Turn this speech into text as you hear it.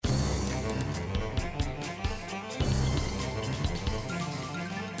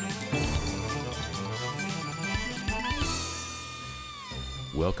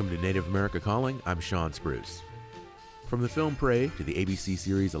Welcome to Native America Calling. I'm Sean Spruce. From the film Prey to the ABC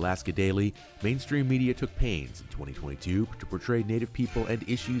series Alaska Daily, mainstream media took pains in 2022 to portray Native people and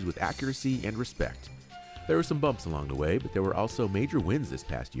issues with accuracy and respect. There were some bumps along the way, but there were also major wins this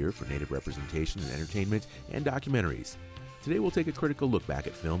past year for Native representation in entertainment and documentaries. Today we'll take a critical look back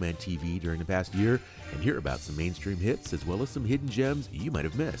at film and TV during the past year and hear about some mainstream hits as well as some hidden gems you might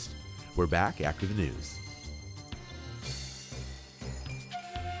have missed. We're back after the news.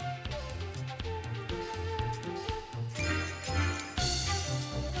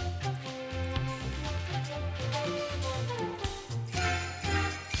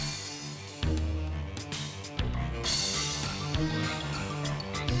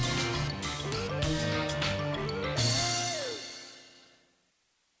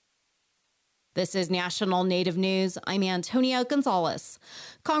 This is National Native News. I'm Antonia Gonzalez.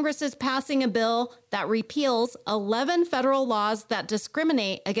 Congress is passing a bill that repeals 11 federal laws that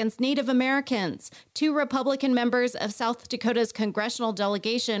discriminate against Native Americans. 2 Republican members of South Dakota's congressional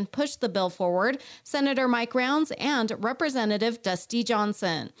delegation pushed the bill forward, Senator Mike Rounds and Representative Dusty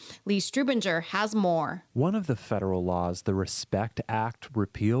Johnson. Lee Strubinger has more. One of the federal laws the RESPECT Act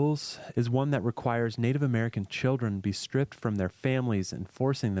repeals is one that requires Native American children be stripped from their families and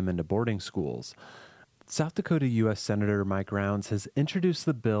forcing them into boarding schools. South Dakota U.S. Senator Mike Rounds has introduced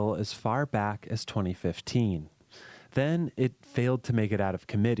the bill as far back as 2015. Then it failed to make it out of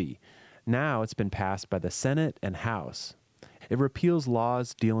committee. Now it's been passed by the Senate and House. It repeals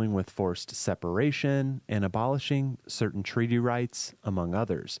laws dealing with forced separation and abolishing certain treaty rights, among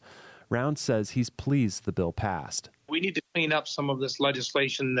others. Rounds says he's pleased the bill passed. We need to clean up some of this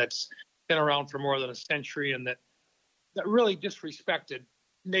legislation that's been around for more than a century and that really disrespected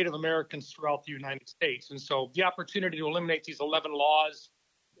Native Americans throughout the United States. And so the opportunity to eliminate these 11 laws,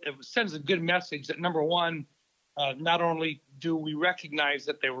 it sends a good message that, number one, not only do we recognize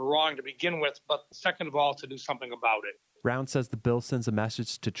that they were wrong to begin with, but second of all, to do something about it. Round says the bill sends a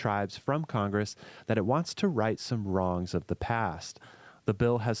message to tribes from Congress that it wants to right some wrongs of the past. The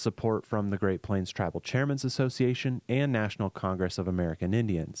bill has support from the Great Plains Tribal Chairmen's Association and National Congress of American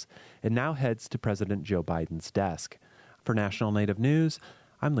Indians. It now heads to President Joe Biden's desk. For National Native News,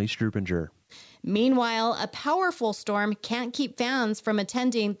 I'm Lee Strubinger. Meanwhile, a powerful storm can't keep fans from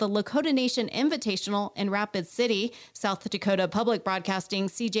attending the Lakota Nation Invitational in Rapid City. South Dakota Public Broadcasting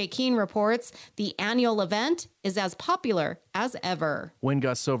CJ Keene reports the annual event is as popular as ever. Wind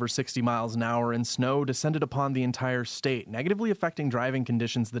gusts over 60 miles an hour and snow descended upon the entire state, negatively affecting driving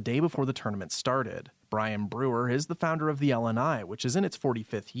conditions the day before the tournament started. Brian Brewer is the founder of the LNI, which is in its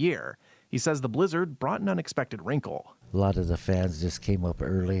 45th year. He says the blizzard brought an unexpected wrinkle. A lot of the fans just came up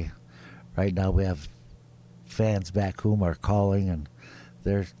early. Right now we have fans back home are calling, and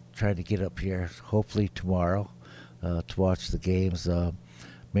they're trying to get up here hopefully tomorrow to watch the games.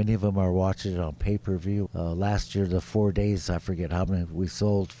 Many of them are watching it on pay-per-view. Last year, the 4 days, I forget how many we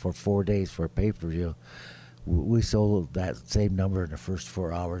sold for 4 days for pay-per-view. We sold that same number in the first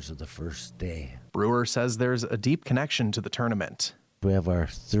 4 hours of the first day. Brewer says there's a deep connection to the tournament. We have our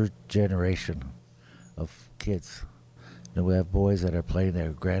 3rd generation of kids. And we have boys that are playing,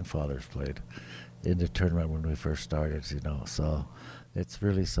 their grandfathers played in the tournament when we first started, So it's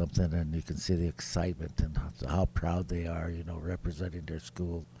really something, and you can see the excitement and how proud they are, representing their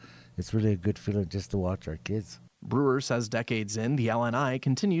school. It's really a good feeling just to watch our kids. Brewer says decades in, the LNI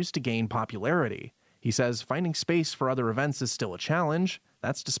continues to gain popularity. He says finding space for other events is still a challenge.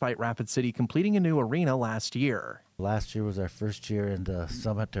 That's despite Rapid City completing a new arena last year. Last year was our first year in the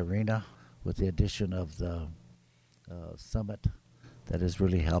Summit Arena with the addition of the Summit. That has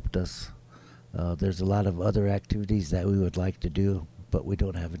really helped us. There's a lot of other activities that we would like to do, but we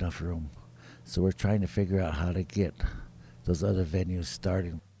don't have enough room. So we're trying to figure out how to get those other venues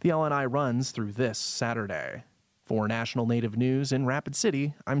starting. The LNI runs through this Saturday. For National Native News in Rapid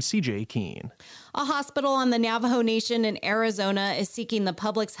City, I'm CJ Keene. A hospital on the Navajo Nation in Arizona is seeking the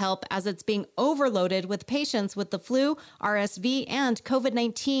public's help as it's being overloaded with patients with the flu, RSV, and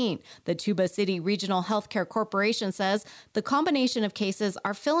COVID-19. The Tuba City Regional Healthcare Corporation says the combination of cases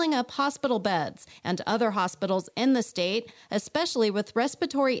are filling up hospital beds and other hospitals in the state, especially with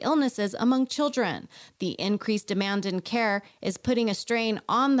respiratory illnesses among children. The increased demand in care is putting a strain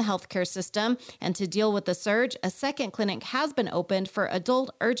on the healthcare system, and to deal with the surge, a second clinic has been opened for adult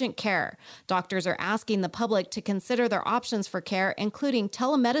urgent care. Doctors are asking the public to consider their options for care, including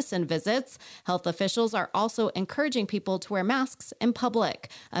telemedicine visits. Health officials are also encouraging people to wear masks in public.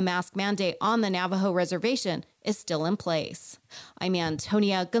 A mask mandate on the Navajo reservation is still in place. I'm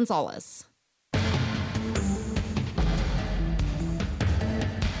Antonia Gonzalez.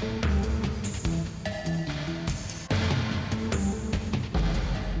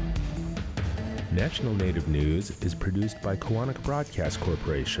 National Native News is produced by Koahnic Broadcast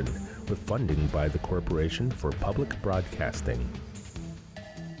Corporation with funding by the Corporation for Public Broadcasting.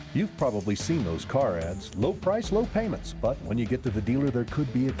 You've probably seen those car ads. Low price, low payments. But when you get to the dealer, there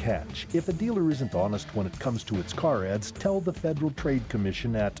could be a catch. If a dealer isn't honest when it comes to its car ads, tell the Federal Trade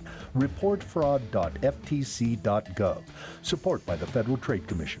Commission at reportfraud.ftc.gov. Support by the Federal Trade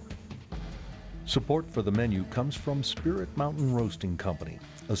Commission. Support for the menu comes from Spirit Mountain Roasting Company,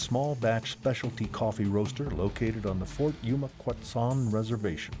 a small batch specialty coffee roaster located on the Fort Yuma Quetzon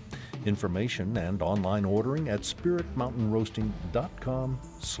Reservation. Information and online ordering at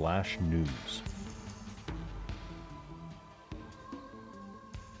spiritmountainroasting.com/news.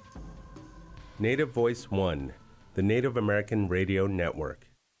 Native Voice One, the Native American Radio Network.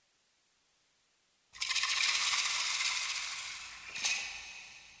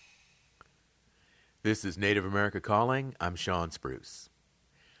 This is Native America Calling. I'm Sean Spruce.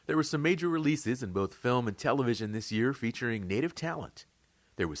 There were some major releases in both film and television this year featuring Native talent.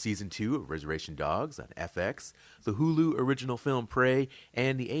 There was Season 2 of Reservation Dogs on FX, the Hulu original film Prey,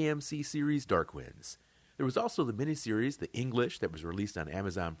 and the AMC series Dark Winds. There was also the miniseries The English that was released on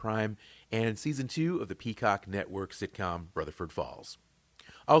Amazon Prime, and Season 2 of the Peacock Network sitcom Rutherford Falls.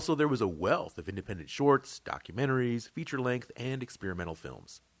 Also, there was a wealth of independent shorts, documentaries, feature-length, and experimental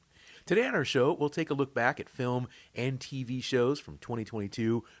films. Today on our show, we'll take a look back at film and TV shows from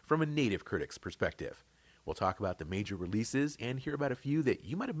 2022 from a Native critic's perspective. We'll talk about the major releases and hear about a few that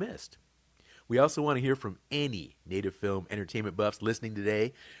you might have missed. We also want to hear from any Native film entertainment buffs listening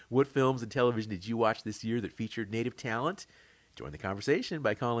today. What films and television did you watch this year that featured Native talent? Join the conversation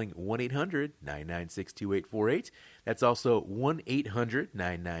by calling 1-800-996-2848. That's also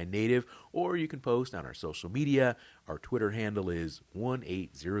 1-800-99-NATIVE, or you can post on our social media. Our Twitter handle is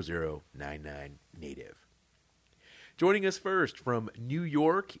 1-800-99-NATIVE. Joining us first from New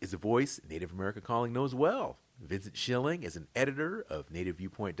York is a voice Native America Calling knows well. Vincent Schilling is an editor of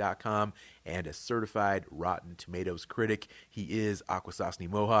NativeViewpoint.com and a certified Rotten Tomatoes critic. He is Akwesasne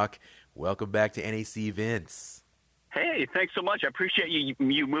Mohawk. Welcome back to NAC, Vince. Hey, thanks so much. I appreciate you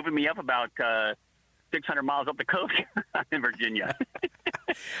moving me up about 600 miles up the coast in Virginia.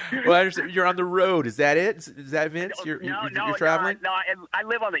 Well, I understand you're on the road. Is that it? Is that Vince? You're traveling? No, I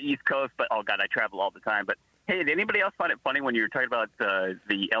live on the East Coast, but oh God, I travel all the time. But hey, did anybody else find it funny when you were talking about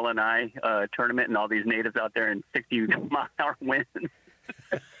the LNI tournament and all these natives out there in 60-mile-an-hour winds?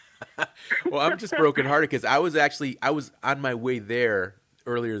 Well, I'm just brokenhearted because I was on my way there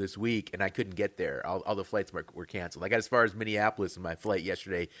earlier this week, and I couldn't get there. All the flights were canceled. I got as far as Minneapolis, and my flight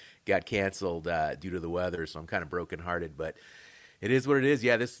yesterday got canceled due to the weather, so I'm kind of brokenhearted, but it is what it is.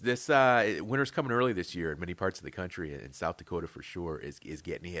 Yeah, this winter's coming early this year in many parts of the country, and South Dakota for sure is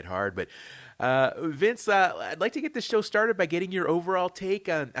getting hit hard. But Vince, I'd like to get this show started by getting your overall take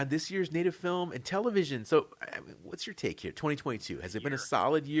on this year's Native film and television. So what's your take here? 2022, has it been a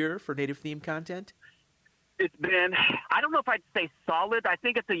solid year for Native-themed content? It's been, I don't know if I'd say solid. I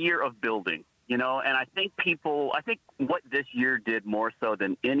think it's a year of building, and I think what this year did more so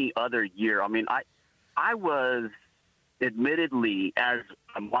than any other year. I mean, I was admittedly, as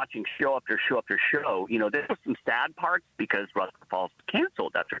I'm watching show after show after show, there were some sad parts because Rutherford Falls was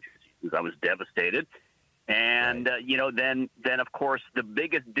canceled after 2 seasons. I was devastated. And, then of course, the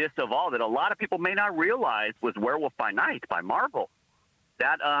biggest diss of all that a lot of people may not realize was Werewolf by Night by Marvel.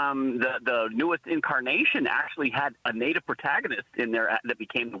 That the newest incarnation actually had a Native protagonist in there that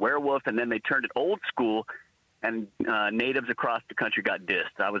became the werewolf, and then they turned it old school, and natives across the country got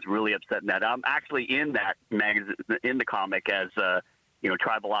dissed. I was really upset in that. I'm actually in that magazine, in the comic, as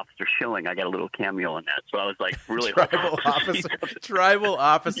Tribal Officer Schilling. I got a little cameo in that, so I was like really Tribal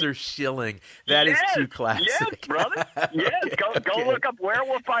Officer Schilling. That is too classic. Yes, brother. Yes, go look up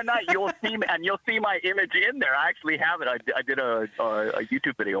Werewolf by Night. You'll see my image in there. I actually have it. I did a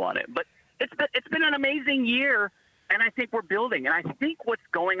YouTube video on it. But it's been an amazing year. And I think we're building. And I think what's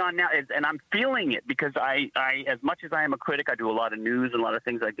going on now is, and I'm feeling it because I as much as I am a critic, I do a lot of news and a lot of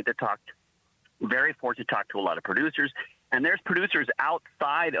things. I get to very fortunate to talk to a lot of producers. And there's producers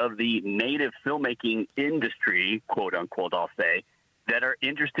outside of the Native filmmaking industry, quote unquote, I'll say, that are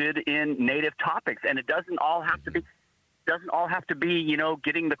interested in Native topics. And it doesn't all have to be,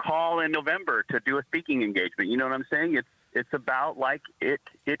 getting the call in November to do a speaking engagement. You know what I'm saying? It's about it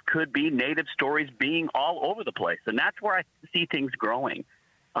could be Native stories being all over the place. And that's where I see things growing.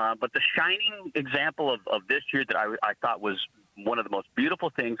 But the shining example of this year that I thought was one of the most beautiful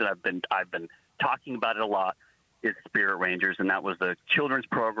things, and I've been talking about it a lot, is Spirit Rangers. And that was the children's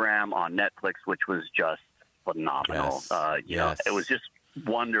program on Netflix, which was just phenomenal. Yes. It was just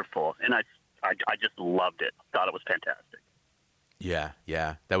wonderful. And I just loved it. Thought it was fantastic.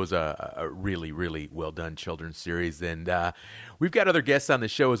 Yeah, that was a really, really well done children's series, and we've got other guests on the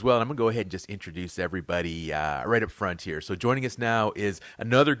show as well. And I'm gonna go ahead and just introduce everybody right up front here. So joining us now is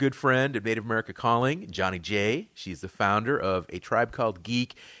another good friend of Native America Calling, Johnny J. She's the founder of A Tribe Called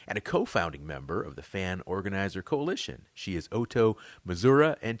Geek and a co-founding member of the Fan Organizer Coalition. She is Oto,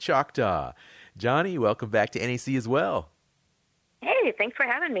 Missouri, and Choctaw. Johnny, welcome back to NAC as well. Hey, thanks for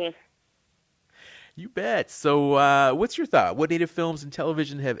having me. You bet. So what's your thought? What Native films and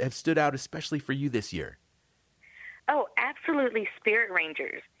television have stood out especially for you this year? Oh, absolutely Spirit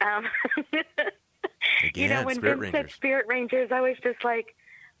Rangers. Again, when Spirit Vince Rangers. said Spirit Rangers, I was just like,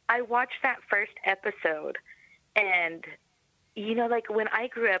 I watched that first episode, and, when I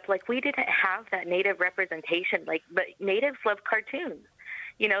grew up, we didn't have that Native representation. But Natives love cartoons.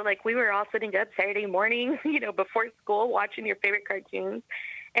 We were all sitting up Saturday morning, before school watching your favorite cartoons.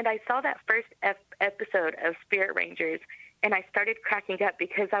 And I saw that first episode of Spirit Rangers, and I started cracking up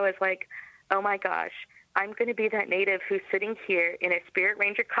because I was like, oh, my gosh, I'm going to be that Native who's sitting here in a Spirit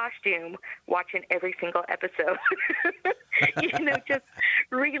Ranger costume watching every single episode. Just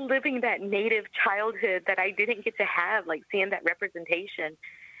reliving that Native childhood that I didn't get to have, seeing that representation.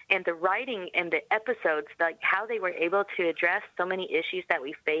 And the writing and the episodes, how they were able to address so many issues that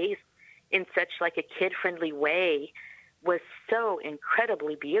we face in such a kid-friendly way was so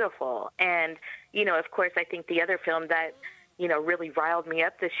incredibly beautiful. And, of course, I think the other film that, really riled me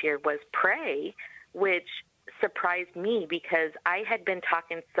up this year was Prey, which surprised me because I had been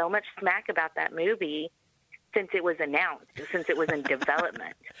talking so much smack about that movie since it was announced, since it was in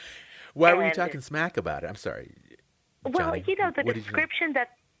development. Why were you talking smack about it? I'm sorry, Johnny. Well, the description that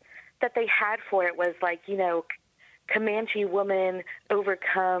they had for it was Comanche woman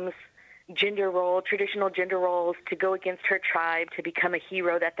overcomes traditional gender roles to go against her tribe to become a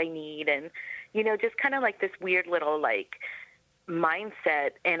hero that they need. And, just kind of this weird little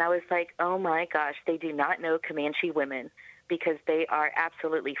mindset. And I was like, oh my gosh, they do not know Comanche women because they are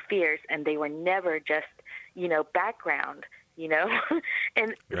absolutely fierce and they were never just, background,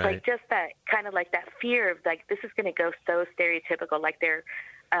 and right. just that kind of that fear of this is going to go so stereotypical, they're,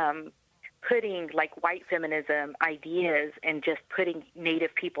 putting white feminism ideas and just putting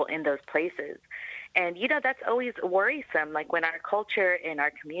Native people in those places. And, that's always worrisome, when our culture and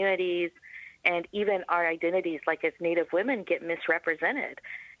our communities and even our identities, as Native women get misrepresented.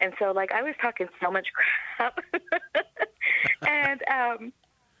 And so, I was talking so much crap. And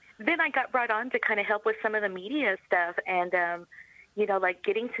then I got brought on to kind of help with some of the media stuff and,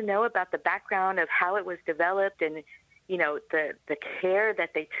 getting to know about the background of how it was developed and, the care that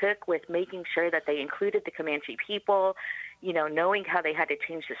they took with making sure that they included the Comanche people, knowing how they had to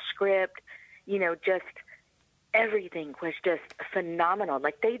change the script, just everything was just phenomenal.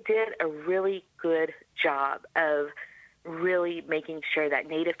 They did a really good job of really making sure that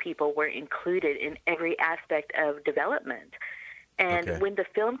Native people were included in every aspect of development. And when the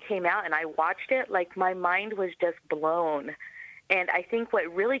film came out and I watched it, my mind was just blown. And I think what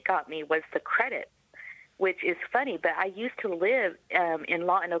really got me was the credits, which is funny, but I used to live in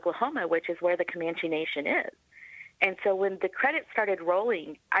Lawton, Oklahoma, which is where the Comanche Nation is. And so when the credits started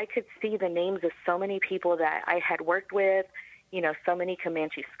rolling, I could see the names of so many people that I had worked with, so many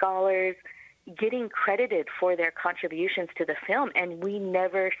Comanche scholars getting credited for their contributions to the film. And we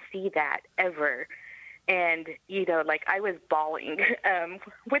never see that ever. And, I was bawling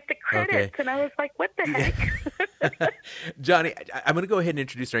with the credits, and I was like, what the heck? Johnny, I'm going to go ahead and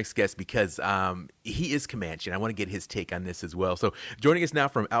introduce our next guest because he is Comanche, and I want to get his take on this as well. So joining us now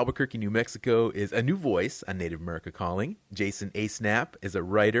from Albuquerque, New Mexico is a new voice on Native America Calling. Jason A. Snap is a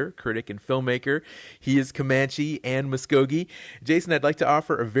writer, critic, and filmmaker. He is Comanche and Muskogee. Jason, I'd like to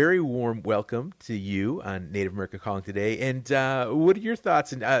offer a very warm welcome to you on Native America Calling today. And what are your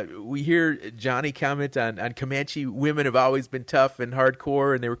thoughts? And we hear Johnny comment on Comanche women have always been tough and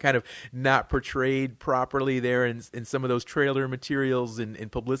hardcore, and they were kind of not portrayed properly there in some of those trailer materials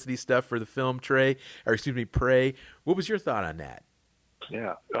and publicity stuff for the film Prey. What was your thought on that?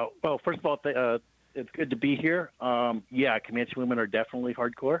 Yeah. Well, first of all, it's good to be here. Comanche women are definitely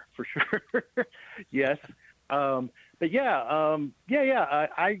hardcore for sure. Yes. But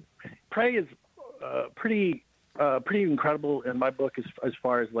I Prey is pretty incredible in my book as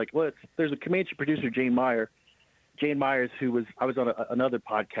far as there's a Comanche producer, Jane Myers, I was on another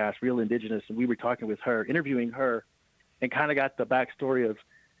podcast, Real Indigenous, and we were talking with her, interviewing her, and kind of got the backstory of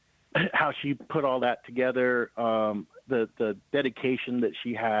how she put all that together. The dedication that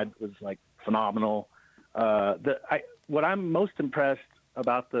she had was phenomenal. What I'm most impressed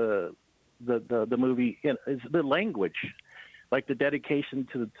about the movie is the language, the dedication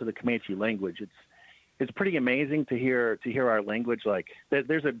to the Comanche language. it's pretty amazing to hear our language. Like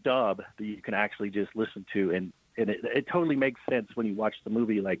there's a dub that you can actually just listen to, and it totally makes sense when you watch the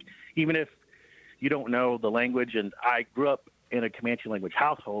movie. Like even if you don't know the language, and I grew up in a Comanche language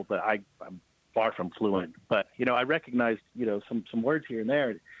household, but I'm far from fluent. But I recognized some words here and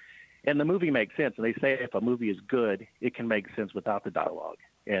there, and the movie makes sense. And they say if a movie is good, it can make sense without the dialogue,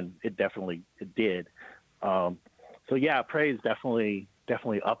 and it did. So yeah, Prey is definitely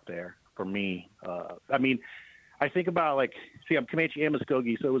up there for me. I mean, I think about I'm Comanche and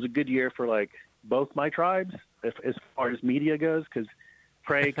Muskogee, so it was a good year for both my tribes as far as media goes, because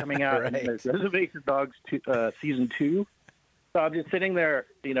Prey coming out Right. and there's Reservation Dogs season 2. So I'm just sitting there,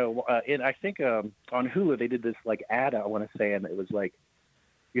 and I think on Hulu they did this ad, I want to say, and it was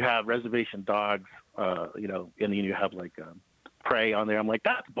you have Reservation Dogs, and then you have Prey on there. I'm like,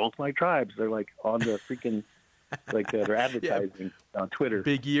 that's both my tribes. They're on the freaking they're advertising on Twitter.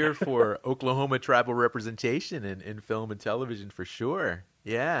 Big year for Oklahoma tribal representation in film and television for sure.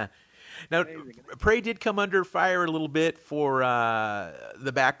 Yeah. Now, Prey did come under fire a little bit for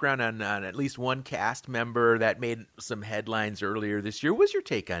the background on at least one cast member that made some headlines earlier this year. What's your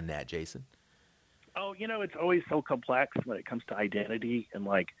take on that, Jason? Oh, it's always so complex when it comes to identity, and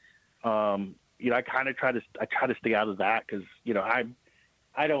I kind of try to stay out of that because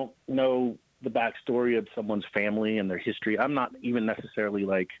I don't know the backstory of someone's family and their history. I'm not even necessarily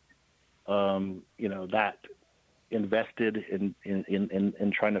that invested in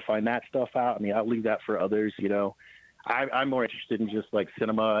trying to find that stuff out. I mean, I'll leave that for others. I'm more interested in just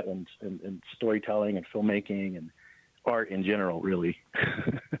cinema and storytelling and filmmaking and art in general, really.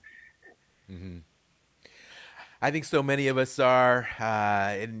 Mm-hmm. I think so many of us are,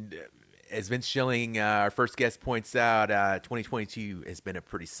 and as Vince Schilling, our first guest, points out, 2022 has been a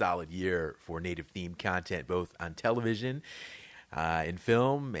pretty solid year for Native-themed content, both on television, in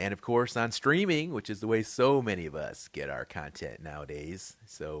film, and, of course, on streaming, which is the way so many of us get our content nowadays.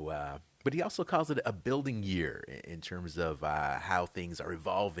 So, but he also calls it a building year in terms of how things are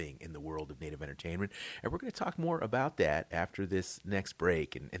evolving in the world of Native entertainment. And we're going to talk more about that after this next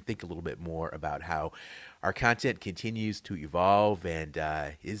break and think a little bit more about how our content continues to evolve and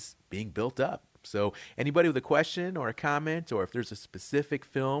is being built up. So anybody with a question or a comment, or if there's a specific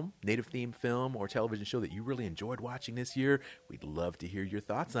film, Native-themed film or television show that you really enjoyed watching this year, we'd love to hear your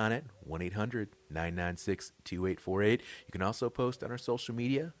thoughts on it. 1-800-996-2848. You can also post on our social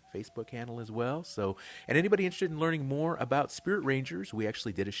media, Facebook handle as well. So, and anybody interested in learning more about Spirit Rangers, we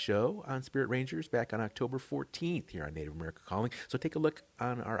actually did a show on Spirit Rangers back on October 14th here on Native America Calling. So take a look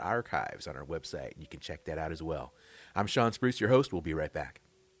on our archives on our website, and you can check that out as well. I'm Sean Spruce, your host. We'll be right back.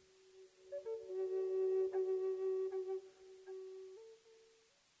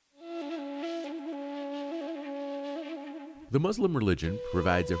 The Muslim religion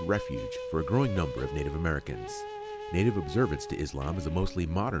provides a refuge for a growing number of Native Americans. Native observance to Islam is a mostly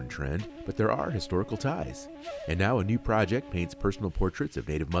modern trend, but there are historical ties. And now a new project paints personal portraits of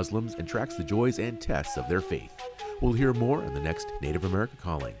Native Muslims and tracks the joys and tests of their faith. We'll hear more on the next Native America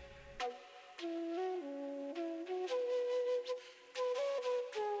Calling.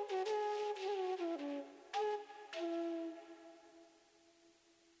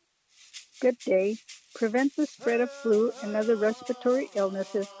 Good day. Prevent the spread of flu and other respiratory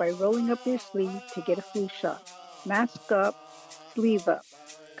illnesses by rolling up your sleeve to get a flu shot. Mask up, sleeve up.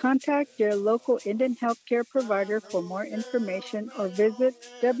 Contact your local Indian healthcare provider for more information or visit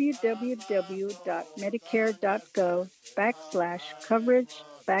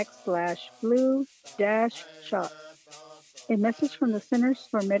www.medicare.gov/coverage/flu-shot. A message from the Centers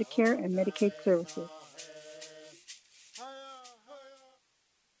for Medicare and Medicaid Services.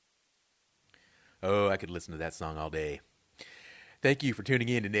 Oh, I could listen to that song all day. Thank you for tuning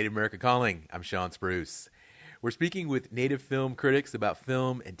in to Native America Calling. I'm Sean Spruce. We're speaking with Native film critics about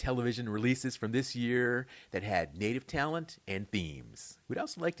film and television releases from this year that had Native talent and themes. We'd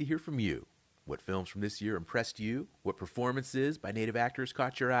also like to hear from you. What films from this year impressed you? What performances by Native actors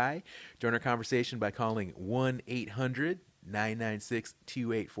caught your eye? Join our conversation by calling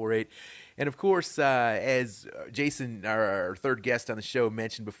 1-800-996-2848. And of course, as Jason, our third guest on the show,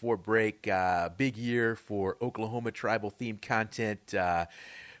 mentioned before break, big year for Oklahoma tribal-themed content.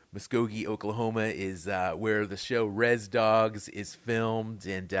 Muskogee, Oklahoma is where the show Res Dogs is filmed,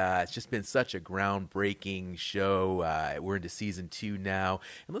 and it's just been such a groundbreaking show. We're into season 2 now,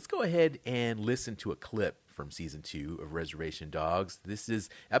 and let's go ahead and listen to a clip from season 2 of Reservation Dogs. This is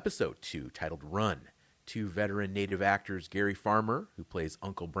episode 2, titled Run. 2 veteran Native actors, Gary Farmer, who plays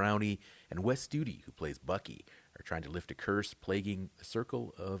Uncle Brownie, and Wes Studi, who plays Bucky, are trying to lift a curse plaguing the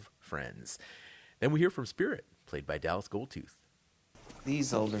circle of friends. Then we hear from Spirit, played by Dallas Goldtooth.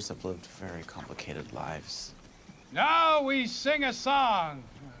 These elders have lived very complicated lives. Now we sing a song.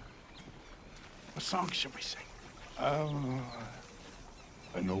 What song should we sing? An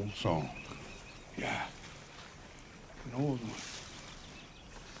old song. Yeah. An old one.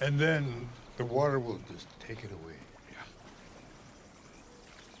 And then the water will just take it away.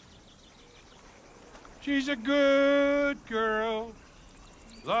 She's a good girl,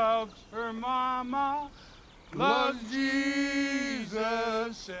 loves her mama, loves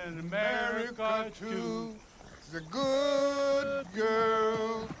Jesus and America too. She's a good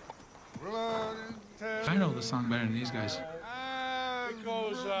girl. I know the song better than these guys. It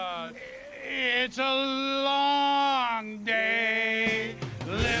goes, it's a long day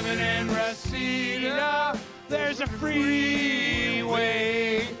living in Reseda. There's a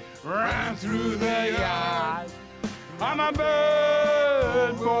freeway run through the yard. I'm a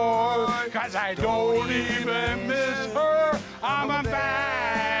bad boy, 'cause I don't even miss her. I'm a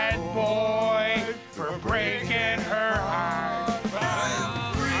bad boy for breaking her heart.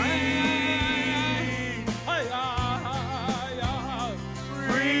 I'm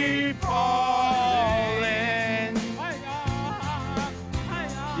free falling.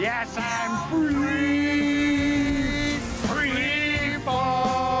 Yes, I'm free.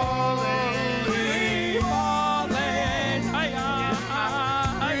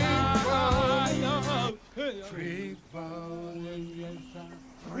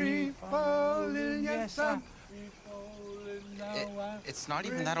 It's not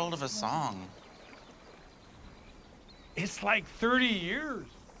even that old of a song. It's like 30 years.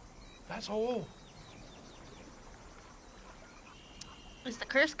 That's old. Is the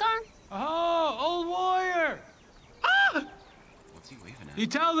curse gone? Oh, old warrior! Ah! What's he waving at? You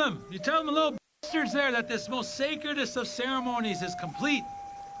tell them, little bastards there, that this most sacredest of ceremonies is complete.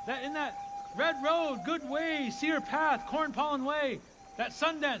 That in that Red Road, Good Way, Cedar Path, Corn Pollen Way, that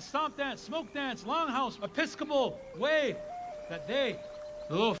Sundance, Stomp Dance, Smoke Dance, Longhouse, Episcopal Way, that they,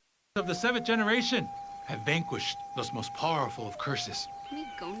 the little of the 7th generation, have vanquished those most powerful of curses. Can we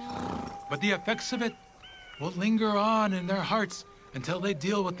go now? But the effects of it will linger on in their hearts until they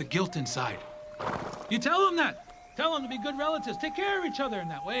deal with the guilt inside. You tell them that. Tell them to be good relatives. Take care of each other in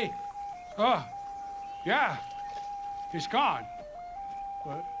that way. Oh, yeah. He's gone.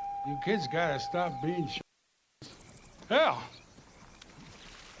 But you kids gotta stop being Hell.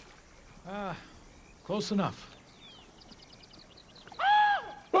 Close enough.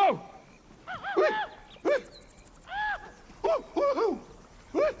 Whoa!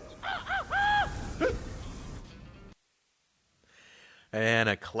 And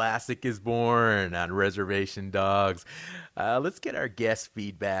a classic is born on Reservation Dogs. Let's get our guest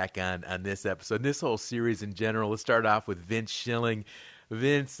feedback on this episode, this whole series in general. Let's start off with Vince Schilling.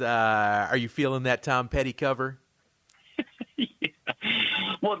 Vince, are you feeling that Tom Petty cover? Yeah.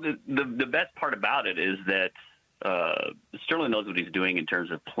 Well, the best part about it is that Sterling knows what he's doing in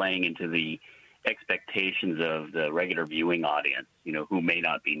terms of playing into the expectations of the regular viewing audience, who may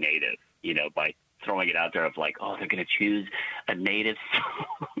not be native, by throwing it out there of like, oh, they're going to choose a native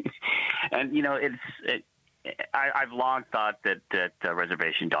song. And, I've long thought that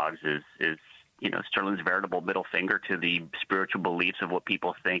Reservation Dogs is Sterling's veritable middle finger to the spiritual beliefs of what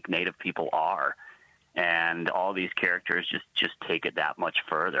people think Native people are. And all these characters just take it that much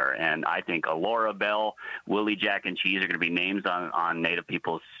further. And I think Alora Bell, Willie, Jack, and Cheese are going to be names on Native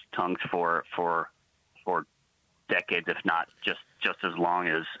people's tongues for decades, if not just as long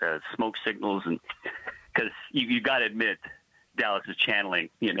as Smoke Signals. And because you got to admit, Dallas is channeling,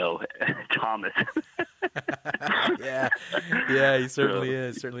 Thomas. yeah, he certainly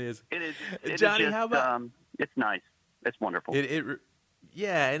is. It Johnny, is just, how about? It's nice. It's wonderful.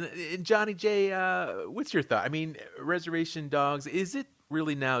 Yeah, and Johnny J, what's your thought? I mean, Reservation Dogs, is it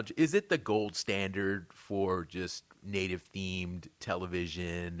really now? Is it the gold standard for just Native-themed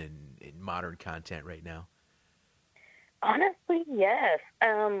television and modern content right now? Honestly, yes.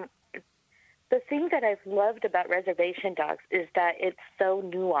 The thing that I've loved about Reservation Dogs is that it's so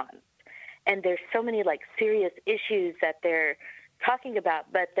nuanced, and there's so many serious issues that they're talking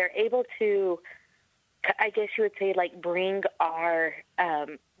about, but they're able to, I guess you would say, bring our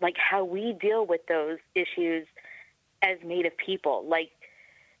how we deal with those issues as Native people.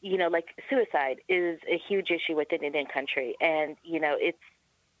 Suicide is a huge issue within Indian country, and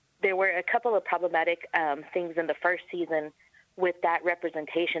there were a couple of problematic things in the first season with that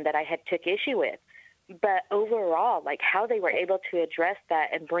representation that I had took issue with. But overall, how they were able to address that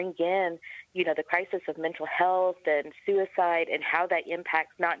and bring in, the crisis of mental health and suicide and how that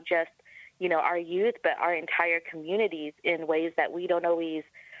impacts not just, our youth, but our entire communities in ways that we don't always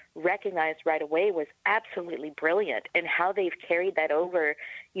recognized right away was absolutely brilliant, and how they've carried that over,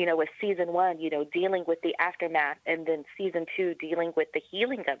 with season 1, dealing with the aftermath, and then season 2 dealing with the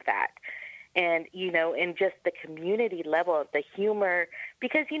healing of that. And, and just the community level of the humor,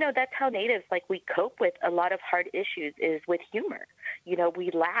 because, that's how Natives, we cope with a lot of hard issues is with humor.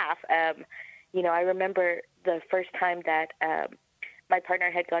 We laugh. I remember the first time that my partner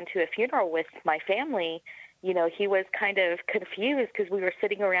had gone to a funeral with my family. He was kind of confused because we were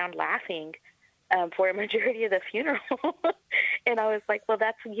sitting around laughing for a majority of the funeral. And I was like, well,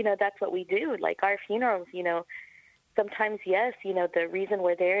 that's what we do. Like our funerals, sometimes, yes, the reason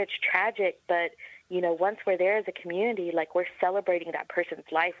we're there, it's tragic, but, once we're there as a community, we're celebrating that person's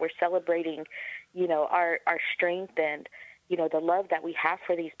life. We're celebrating, our strength and, the love that we have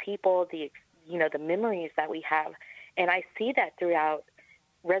for these people, the memories that we have. And I see that throughout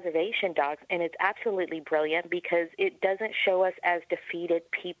Reservation Dogs, and it's absolutely brilliant because it doesn't show us as defeated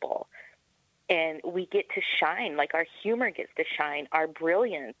people. And we get to shine, our humor gets to shine, our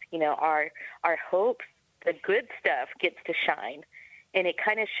brilliance, our hopes, the good stuff gets to shine. And it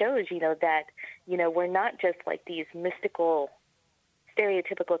kind of shows, that, we're not just like these mystical,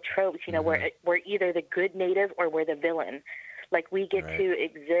 stereotypical tropes, we're either the good Native or we're the villain. We get to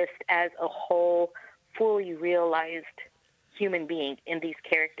exist as a whole, fully realized human being in these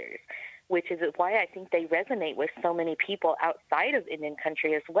characters, which is why I think they resonate with so many people outside of Indian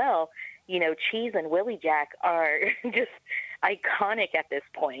country as well. Cheese and Willie Jack are just iconic at this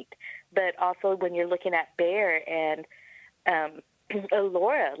point. But also when you're looking at Bear and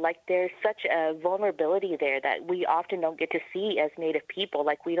Laura, there's such a vulnerability there that we often don't get to see as Native people.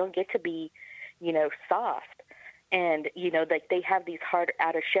 We don't get to be, soft. And, they have these hard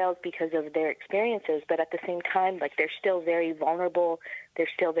outer shells because of their experiences, but at the same time, they're still very vulnerable. They're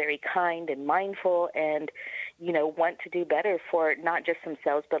still very kind and mindful and, want to do better for not just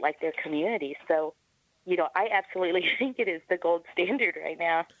themselves, but their community. So, I absolutely think it is the gold standard right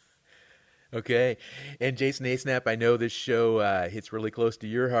now. Okay. And Jason Asnap, I know this show hits really close to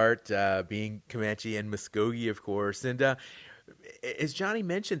your heart, being Comanche and Muskogee, of course. And as Johnny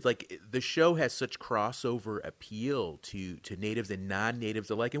mentions, the show has such crossover appeal to Natives and non-Natives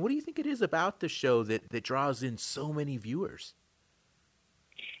alike. And what do you think it is about the show that draws in so many viewers?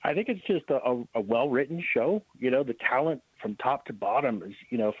 I think it's just a well-written show. The talent from top to bottom is,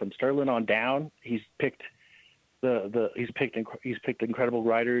 from Sterling on down. He's picked he's picked incredible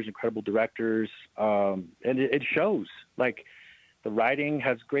writers, incredible directors, and it shows. The writing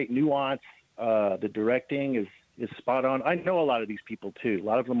has great nuance. The directing is spot on. I know a lot of these people too. A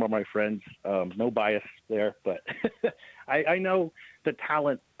lot of them are my friends. No bias there, but I know the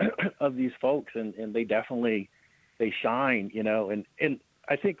talent of these folks, and they definitely they shine. And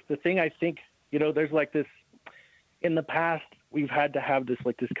I think there's this. In the past, we've had to have this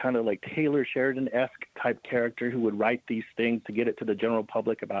kind of Taylor Sheridan-esque type character who would write these things to get it to the general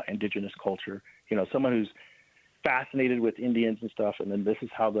public about indigenous culture. Someone who's fascinated with Indians and stuff, and then this is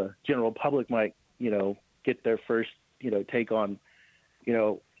how the general public might, get their first, take on,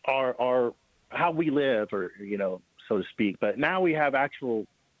 our how we live, or so to speak. But now we have actual,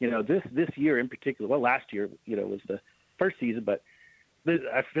 this year in particular. Well, last year, was the first season, but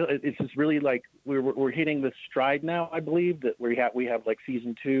I feel it's just really we're hitting the stride now. I believe that we have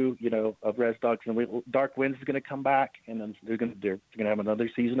season 2, of Res Dogs, and Dark Winds is going to come back, and then they're going to have another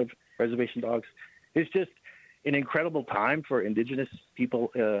season of Reservation Dogs. It's just an incredible time for Indigenous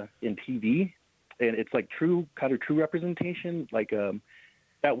people in TV, and it's true representation.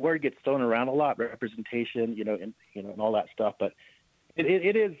 That word gets thrown around a lot, representation, and all that stuff. But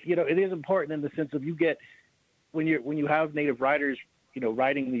it is it is important in the sense of when you have Native writers,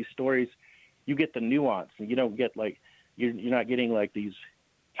 writing these stories, you get the nuance, and you don't get you're not getting these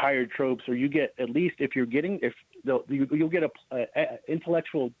tired tropes, or you get, at least you'll get a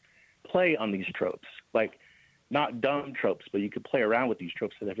intellectual play on these tropes, not dumb tropes, but you could play around with these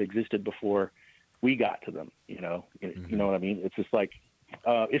tropes that have existed before we got to them. You know what I mean? It's just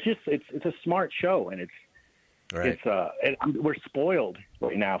it's a smart show, and we're spoiled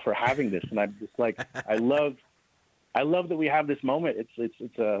right now for having this, and I'm just I love that we have this moment.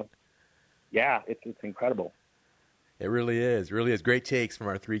 It's incredible. It really is. Really is. Great takes from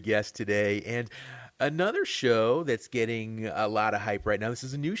our 3 guests today. And another show that's getting a lot of hype right now. This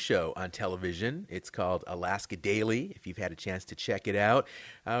is a new show on television. It's called Alaska Daily, if you've had a chance to check it out.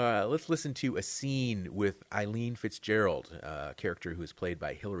 Let's listen to a scene with Eileen Fitzgerald, a character who is played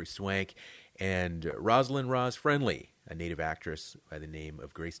by Hilary Swank, and Rosalind Ross Friendly, a Native actress by the name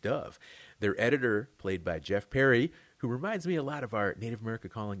of Grace Dove. Their editor, played by Jeff Perry, who reminds me a lot of our Native America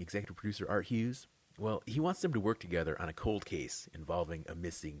Calling executive producer Art Hughes. Well, he wants them to work together on a cold case involving a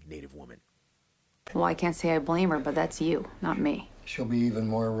missing Native woman. Well, I can't say I blame her, but that's you, not me. She'll be even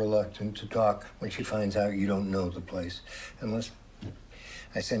more reluctant to talk when she finds out you don't know the place. Unless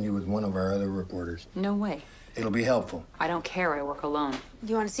I send you with one of our other reporters. No way. It'll be helpful. I don't care. I work alone. Do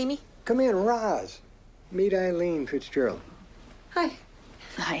you want to see me? Come in, Roz. Meet Eileen Fitzgerald. Hi.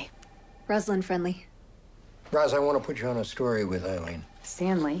 Hi. Rosalind Friendly. Roz, I want to put you on a story with Eileen.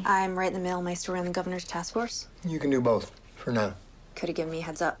 Stanley. I'm right in the middle of my story on the governor's task force. You can do both, for now. Could have given me a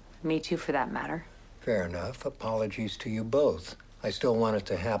heads up. Me too, for that matter. Fair enough. Apologies to you both. I still want it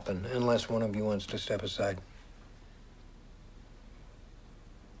to happen, unless one of you wants to step aside.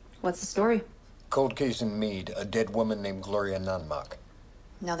 What's the story? Cold case in Meade. A dead woman named Gloria Nunmock.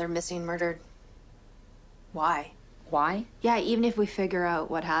 Now they're missing and murdered. Why? Why? Yeah, even if we figure out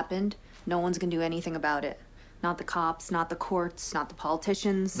what happened, no one's gonna do anything about it. Not the cops, not the courts, not the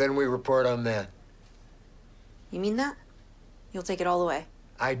politicians. Then we report on that. You mean that? You'll take it all away?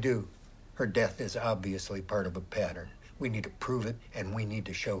 I do. Her death is obviously part of a pattern. We need to prove it, and we need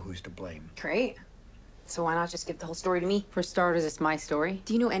to show who's to blame. Great. So why not just give the whole story to me? For starters, it's my story.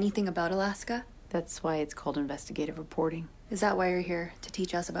 Do you know anything about Alaska? That's why it's called investigative reporting. Is that why you're here, to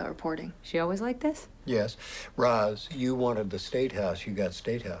teach us about reporting? She always like this? Yes. Roz, you wanted the State House. You got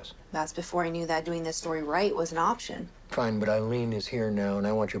State House. That's before I knew that doing this story right was an option. Fine, but Eileen is here now, and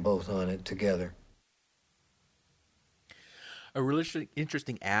I want you both on it together. A really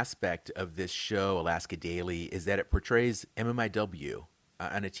interesting aspect of this show, Alaska Daily, is that it portrays MMIW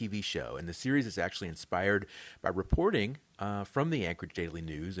on a TV show. And the series is actually inspired by reporting from the Anchorage Daily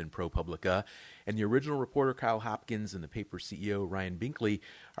News and ProPublica. And the original reporter, Kyle Hopkins, and the paper's CEO, Ryan Binkley,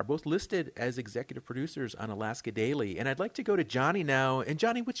 are both listed as executive producers on Alaska Daily. And I'd like to go to Johnny now. And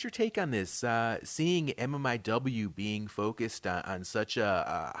Johnny, what's your take on this? Seeing MMIW being focused on such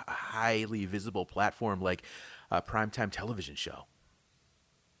a highly visible platform like a primetime television show.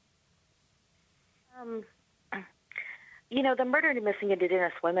 You know, the murdered and missing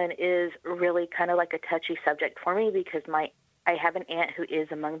Indigenous women is really kind of like a touchy subject for me because I have an aunt who is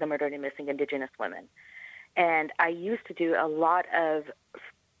among the murdered and missing Indigenous women. And I used to do a lot of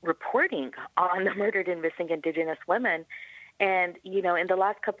reporting on the murdered and missing Indigenous women. And, you know, in the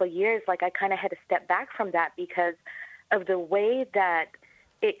last couple of years, like I kind of had to step back from that because of the way that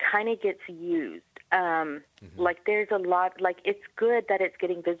it kind of gets used. Like there's a lot, like it's good that it's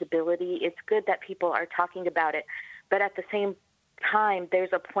getting visibility. It's good that people are talking about it. But at the same time,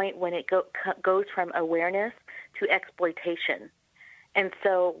 there's a point when it goes from awareness to exploitation. And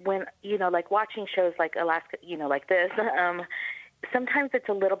so when, you know, like watching shows like Alaska, you know, like this, sometimes it's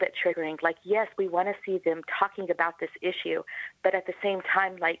a little bit triggering. Like, yes, we want to see them talking about this issue, but at the same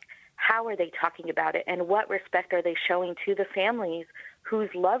time, like, how are they talking about it? And what respect are they showing to the families whose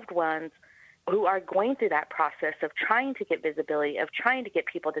loved ones who are going through that process of trying to get visibility, of trying to get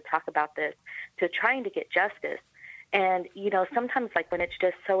people to talk about this, to trying to get justice? And, you know, sometimes like when it's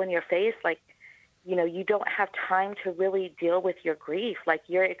just so in your face, like, you know, you don't have time to really deal with your grief. Like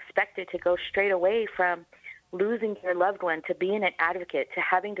you're expected to go straight away from losing your loved one to being an advocate, to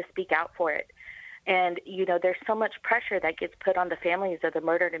having to speak out for it. And, you know, there's so much pressure that gets put on the families of the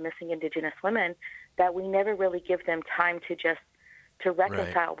murdered and missing Indigenous women that we never really give them time to just to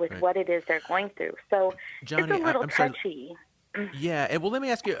reconcile with what it is they're going through. So Johnny, it's a little I'm touchy. Sorry. Yeah, and well, let me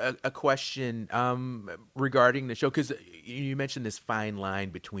ask you a question regarding the show, because you mentioned this fine line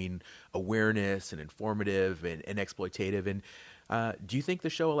between awareness and informative and exploitative. And do you think the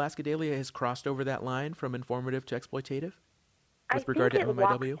show Alaska Daily has crossed over that line from informative to exploitative with regard to MMIW? I think it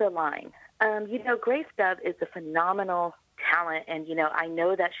walks the line. You know, Grace Dove is a phenomenal talent, and, you know, I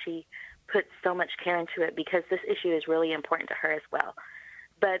know that she puts so much care into it because this issue is really important to her as well.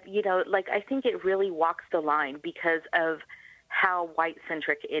 But, you know, like I think it really walks the line because of how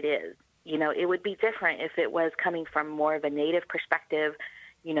white-centric it is. You know, it would be different if it was coming from more of a Native perspective,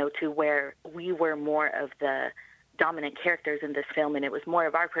 you know, to where we were more of the dominant characters in this film and it was more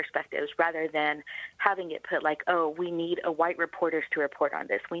of our perspectives rather than having it put like, oh, we need a white reporters to report on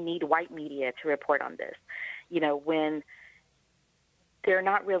this. We need white media to report on this. You know, when they're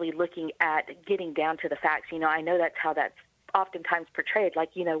not really looking at getting down to the facts. You know, I know that's how that's oftentimes portrayed. Like,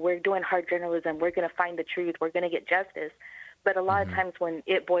 you know, we're doing hard journalism. We're going to find the truth. We're going to get justice. But a lot of times when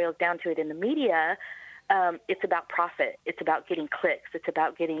it boils down to it in the media, it's about profit. It's about getting clicks. It's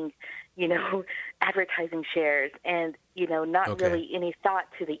about getting, you know, advertising shares and, you know, not really any thought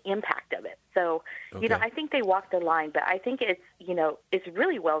to the impact of it. So, you know, I think they walk the line, but I think it's, you know, it's a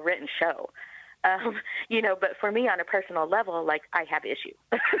really well-written show. You know, but for me on a personal level, like I have issue.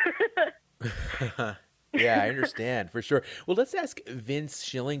 Yeah, I understand for sure. Well, let's ask Vince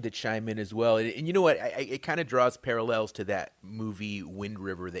Schilling to chime in as well. And you know what? It kind of draws parallels to that movie Wind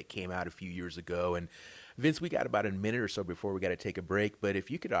River that came out a few years ago. And Vince, we got about a minute or so before we got to take a break. But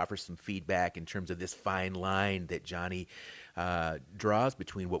if you could offer some feedback in terms of this fine line that Johnny draws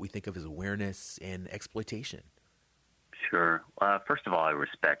between what we think of as awareness and exploitation. Sure. First of all, I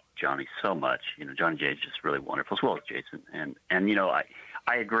respect Johnny so much. Johnny J is just really wonderful, as well as Jason. And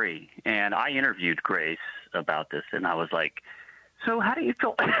I agree. And I interviewed Grace about this, and I was like, so how do you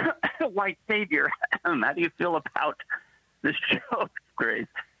feel, white savior, how do you feel about this show, Grace?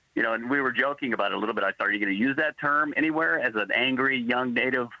 And we were joking about it a little bit. I thought, are you going to use that term anywhere as an angry young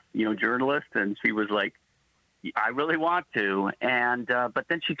Native, journalist? And she was like, I really want to. And but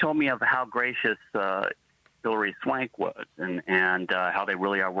then she told me of how gracious Hilary Swank was, and how they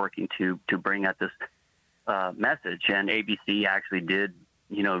really are working to bring out this message. And ABC actually did,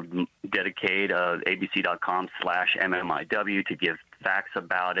 dedicate abc.com/MMIW to give facts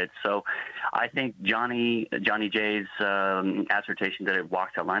about it. So I think Johnny J's assertion that it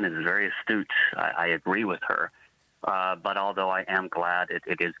walks that line is very astute. I agree with her. But although I am glad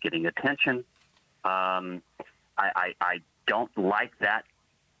it is getting attention, I don't like that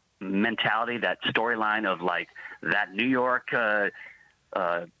mentality, that storyline of like that New York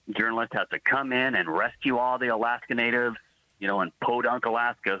journalist has to come in and rescue all the Alaska Natives, in Podunk,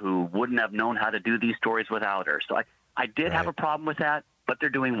 Alaska, who wouldn't have known how to do these stories without her. So I did have a problem with that, but they're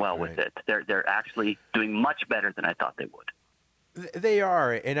doing well with it. They're actually doing much better than I thought they would. They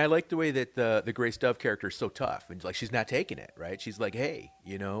are, and I like the way that the Grace Dove character is so tough, and like she's not taking it, right? She's like, hey,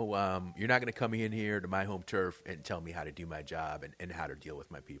 you're not going to come in here to my home turf and tell me how to do my job and how to deal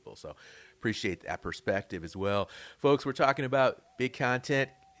with my people. So appreciate that perspective as well. Folks, we're talking about big content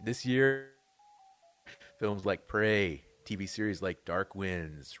this year. Films like Prey, TV series like Dark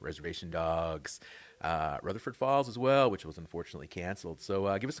Winds, Reservation Dogs, Rutherford Falls as well, which was unfortunately canceled.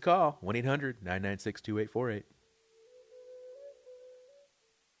 So give us a call, 1-800-996-2848.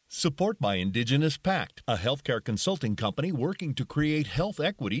 Support by Indigenous Pact, a healthcare consulting company working to create health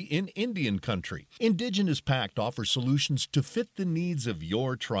equity in Indian country. Indigenous Pact offers solutions to fit the needs of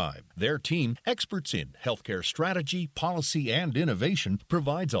your tribe. Their team, experts in healthcare strategy, policy, and innovation,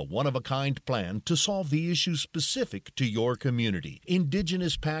 provides a one-of-a-kind plan to solve the issues specific to your community.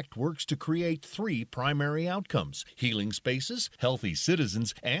 Indigenous Pact works to create 3 primary outcomes: healing spaces, healthy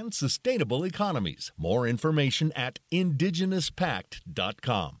citizens, and sustainable economies. More information at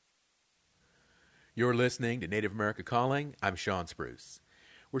indigenouspact.com. You're listening to Native America Calling. I'm Sean Spruce.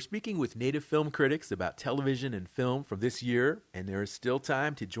 We're speaking with Native film critics about television and film from this year, and there is still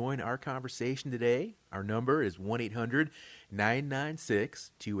time to join our conversation today. Our number is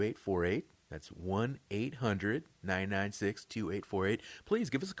 1-800-996-2848. That's 1-800-996-2848. Please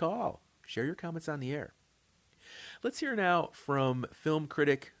give us a call. Share your comments on the air. Let's hear now from film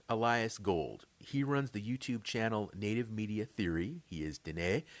critic Elias Gold. He runs the YouTube channel Native Media Theory. He is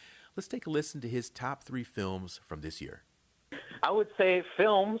Dene. Let's take a listen to his top 3 films from this year. I would say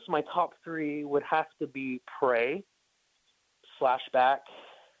films, my top 3 would have to be Prey, Flashback,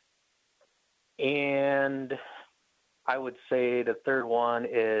 and I would say the third one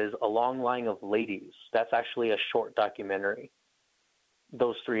is A Long Line of Ladies. That's actually a short documentary.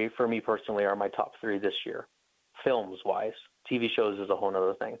 Those 3, for me personally, are my top 3 this year, films-wise. TV shows is a whole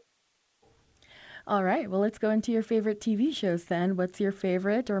other thing. All right. Well, let's go into your favorite TV shows then. What's your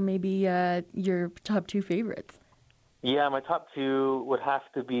favorite, or maybe your top 2 favorites? Yeah, my top 2 would have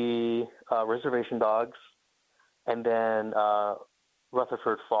to be Reservation Dogs, and then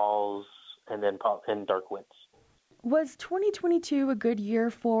Rutherford Falls, and then Dark Winds. Was 2022 a good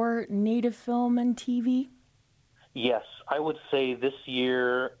year for Native film and TV? Yes, I would say this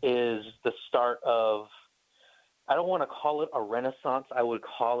year is the start of, I don't want to call it a renaissance. I would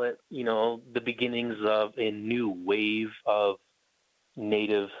call it, the beginnings of a new wave of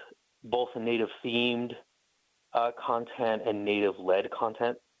Native, both Native-themed content and Native-led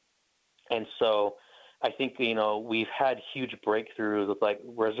content. And so I think, we've had huge breakthroughs with like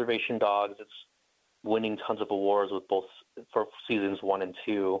Reservation Dogs. It's winning tons of awards with both for seasons 1 and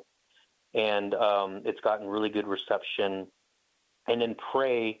 2. And it's gotten really good reception. And then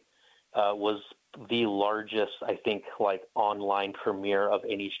Prey was the largest, I think, like online premiere of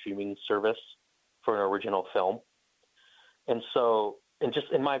any streaming service for an original film. And so, and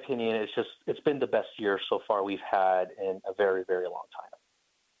just in my opinion, it's been the best year so far we've had in a very, very long time.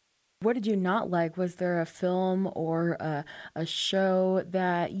 What did you not like? Was there a film or a show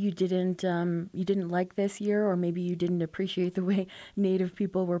that you didn't like this year, or maybe you didn't appreciate the way Native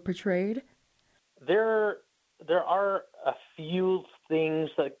people were portrayed? There are a few things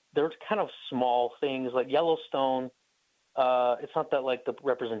that they're kind of small things like Yellowstone. It's not that like the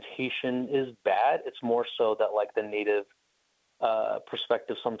representation is bad. It's more so that like the native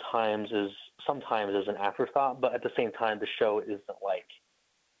perspective sometimes is an afterthought, but at the same time, the show isn't like,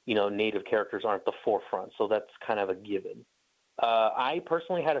 native characters aren't the forefront. So that's kind of a given. I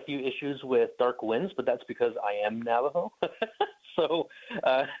personally had a few issues with Dark Winds, but that's because I am Navajo. So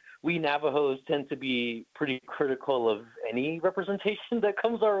we Navajos tend to be pretty critical of any representation that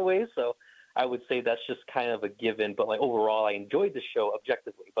comes our way. So I would say that's just kind of a given. But like overall, I enjoyed the show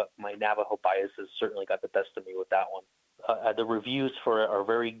objectively, but my Navajo biases certainly got the best of me with that one. The reviews for it are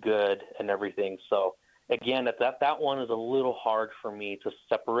very good and everything. So again, that one is a little hard for me to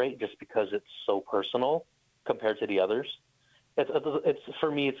separate just because it's so personal compared to the others. It's for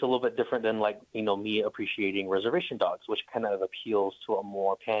me, it's a little bit different than like, me appreciating Reservation Dogs, which kind of appeals to a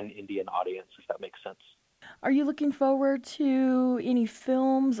more pan-Indian audience, if that makes sense. Are you looking forward to any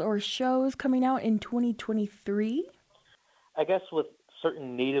films or shows coming out in 2023? I guess with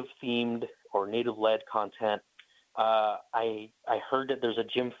certain native-themed or native-led content, I heard that there's a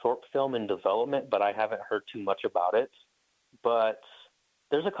Jim Thorpe film in development, but I haven't heard too much about it. But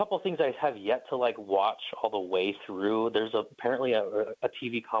there's a couple things I have yet to like watch all the way through. There's apparently a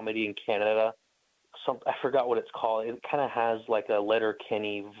TV comedy in Canada. I forgot what it's called. It kind of has like a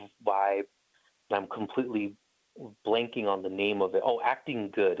Letterkenny vibe, and I'm completely blanking on the name of it. Oh,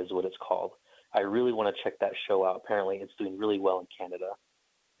 Acting Good is what it's called. I really want to check that show out. Apparently, it's doing really well in Canada.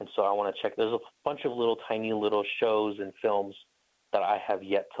 And so I want to check. There's a bunch of little tiny little shows and films that I have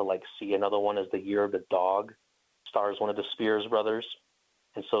yet to like see. Another one is The Year of the Dog, stars one of the Spears brothers.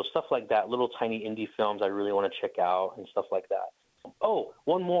 And so stuff like that, little tiny indie films I really want to check out and stuff like that. Oh,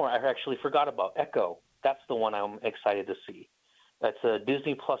 one more I actually forgot about, Echo. That's the one I'm excited to see. That's a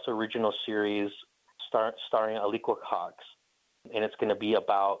Disney Plus original series starring Aliqua Cox. And it's going to be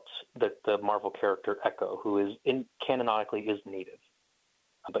about the Marvel character Echo, who is canonically is native.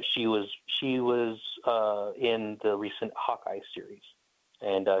 But she was in the recent Hawkeye series,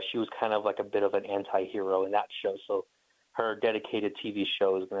 and she was kind of like a bit of an anti-hero in that show. So her dedicated TV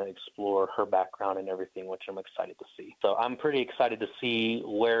show is going to explore her background and everything, which I'm excited to see. So I'm pretty excited to see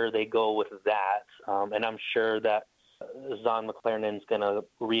where they go with that, and I'm sure that Zahn McClarnon's going to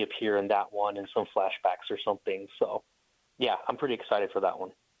reappear in that one in some flashbacks or something. So, yeah, I'm pretty excited for that one.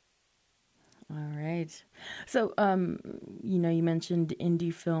 All right. So, you mentioned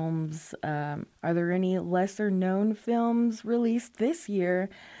indie films. Are there any lesser-known films released this year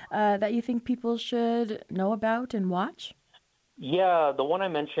that you think people should know about and watch? Yeah, the one I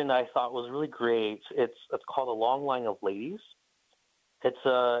mentioned I thought was really great. It's called A Long Line of Ladies. It's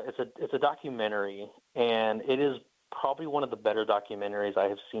a documentary, and it is probably one of the better documentaries I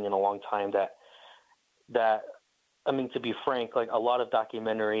have seen in a long time. That I mean, to be frank, like a lot of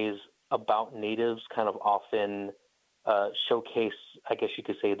documentaries about natives kind of often showcase, I guess you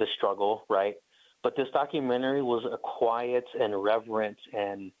could say, the struggle, right? But this documentary was a quiet and reverent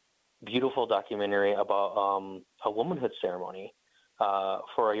and beautiful documentary about a womanhood ceremony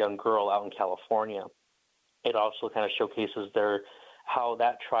for a young girl out in California. It also kind of showcases how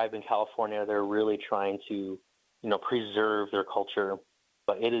that tribe in California, they're really trying to, preserve their culture.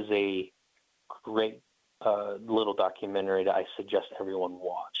 But it is a great little documentary that I suggest everyone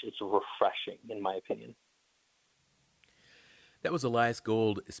watch. It's refreshing, in my opinion. That was Elias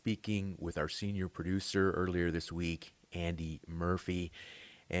Gold speaking with our senior producer earlier this week, Andy Murphy.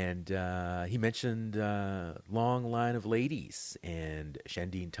 And he mentioned Long Line of Ladies, and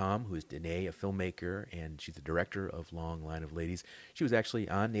Shandine Tom, who is Danae, a filmmaker, and she's the director of Long Line of Ladies. She was actually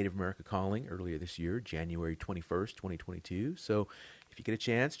on Native America Calling earlier this year, January 21st, 2022. So if you get a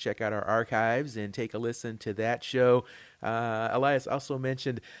chance, check out our archives and take a listen to that show. Elias also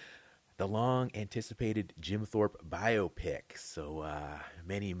mentioned the long-anticipated Jim Thorpe biopic. So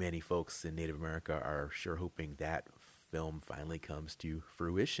many, many folks in Native America are sure hoping that film finally comes to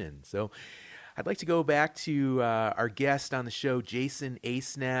fruition. So I'd like to go back to our guest on the show, Jason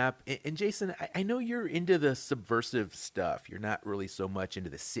Asnap. And Jason, I know you're into the subversive stuff. You're not really so much into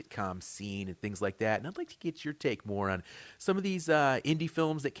the sitcom scene and things like that. And I'd like to get your take more on some of these indie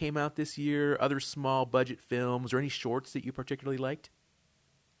films that came out this year, other small budget films, or any shorts that you particularly liked.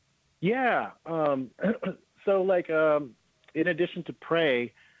 Yeah. So in addition to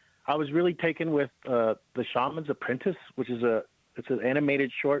Prey, I was really taken with The Shaman's Apprentice, which is it's an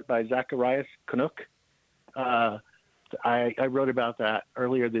animated short by Zacharias Canuck. I wrote about that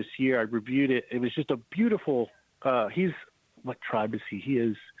earlier this year. I reviewed it. It was just a beautiful. What tribe is he? He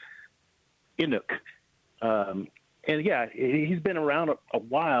is Inuk. and yeah, he's been around a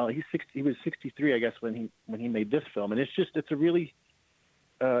while. He was 63, I guess, when he made this film, and it's a really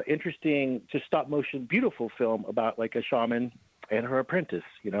interesting, just stop motion, beautiful film about like a shaman and her apprentice.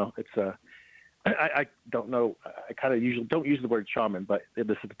 It's I don't know. I kind of usually don't use the word shaman, but this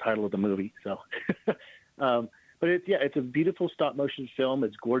is the title of the movie. So, but it's a beautiful stop motion film.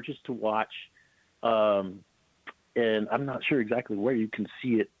 It's gorgeous to watch, and I'm not sure exactly where you can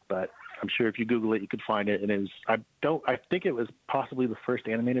see it, but I'm sure if you Google it, you could find it. And I think it was possibly the first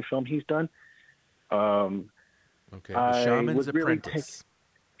animated film he's done. Okay, Shaman's Apprentice.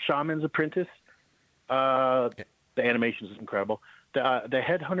 Shaman's Apprentice. The animation is incredible. The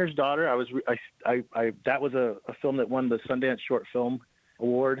Headhunter's Daughter. That was a film that won the Sundance Short Film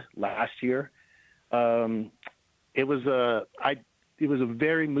Award last year. It was a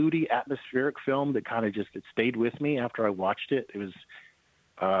very moody, atmospheric film that kind of it stayed with me after I watched it. It was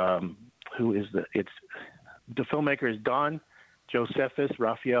the filmmaker is Don Josephus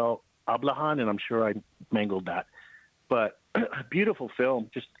Rafael Ablahan, and I'm sure I mangled that, but beautiful film.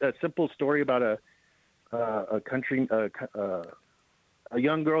 Just a simple story about a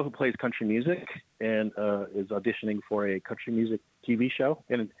young girl who plays country music and is auditioning for a country music TV show,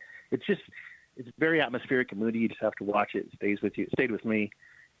 and it's very atmospheric and moody. You just have to watch it. It stays with you. It stayed with me,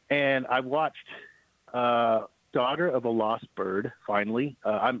 and I watched Daughter of a Lost Bird. Finally,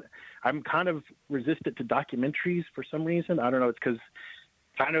 I'm kind of resistant to documentaries for some reason. I don't know. It's because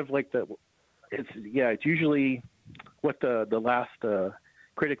kind of like it's usually what the last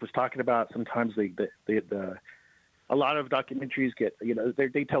critic was talking about. Sometimes a lot of documentaries get,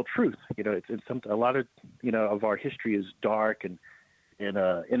 they tell truth. A lot of, of our history is dark and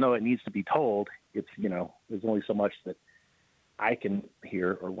though it needs to be told, it's, there's only so much that I can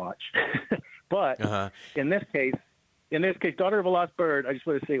hear or watch. But in this case, Daughter of a Lost Bird, I just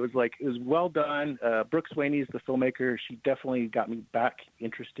want to say it was well done. Brooke Swaney's the filmmaker. She definitely got me back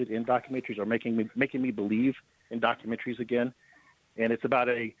interested in documentaries, or making me believe in documentaries again. And it's about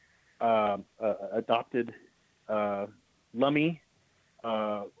a adopted Lummi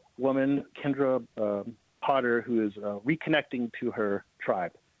woman, Kendra Potter, who is reconnecting to her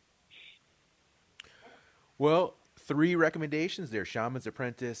tribe. Well, 3 recommendations there: Shaman's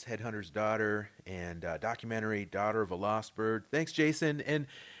Apprentice, Headhunter's Daughter, and documentary Daughter of a Lost Bird. Thanks, Jason. And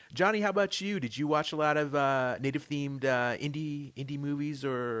Johnny, how about you? Did you watch a lot of native-themed indie movies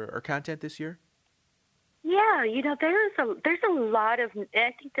or content this year? Yeah, there's a lot of,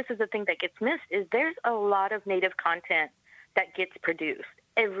 I think this is the thing that gets missed, is there's a lot of native content that gets produced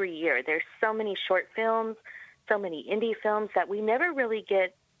every year. There's so many short films, so many indie films that we never really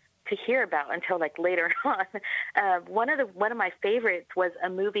get to hear about until later on. One of my favorites was a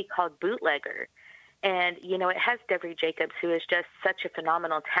movie called Bootlegger. And, it has Devery Jacobs, who is just such a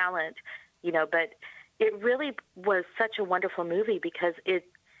phenomenal talent, but it really was such a wonderful movie because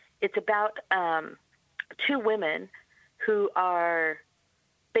it's about 2 women who are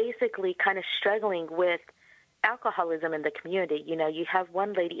basically kind of struggling with alcoholism in the community. You have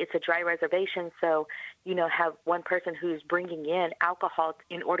one lady, it's a dry reservation, so, have one person who's bringing in alcohol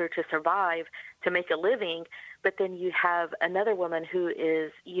in order to survive, to make a living, but then you have another woman who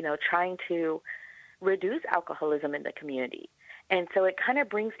is, trying to reduce alcoholism in the community. And so it kind of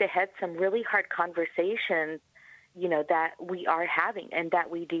brings to head some really hard conversations that we are having and that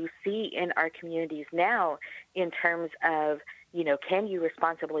we do see in our communities now in terms of, can you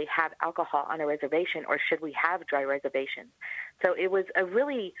responsibly have alcohol on a reservation, or should we have dry reservations? So it was a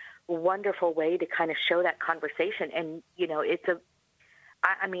really wonderful way to kind of show that conversation. And,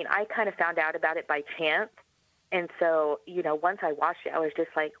 I kind of found out about it by chance. And so, once I watched it, I was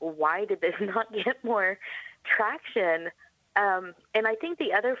just like, why did this not get more traction? And I think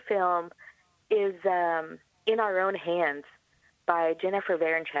the other film is In Our Own Hands by Jennifer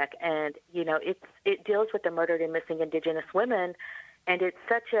Varenchek, and it deals with the murdered and missing Indigenous women, and it's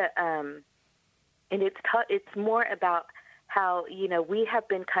such a and it's more about how we have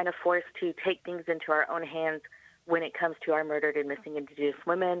been kind of forced to take things into our own hands when it comes to our murdered and missing Indigenous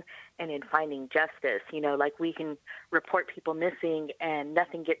women and in finding justice. We can report people missing and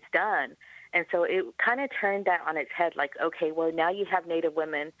nothing gets done, and so it kind of turned that on its head. Okay, well, now you have Native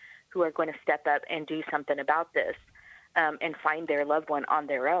women who are going to step up and do something about this and find their loved one on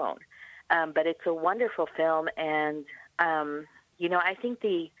their own. But it's a wonderful film. And, I think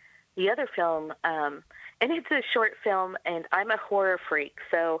the other film, and it's a short film, and I'm a horror freak.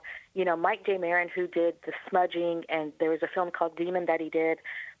 So, Mike J. Marin, who did The Smudging, and there was a film called Demon that he did,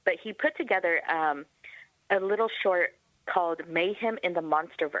 but he put together a little short called Mayhem in the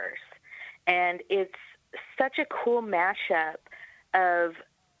Monsterverse. And it's such a cool mashup of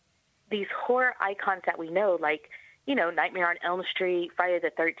these horror icons that we know, like, Nightmare on Elm Street, Friday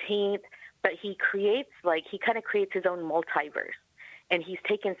the 13th, but he kind of creates his own multiverse. And he's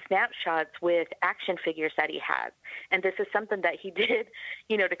taken snapshots with action figures that he has. And this is something that he did,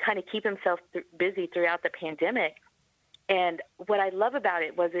 to kind of keep himself busy throughout the pandemic. And what I love about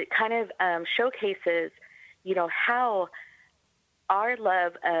it was it kind of showcases, how our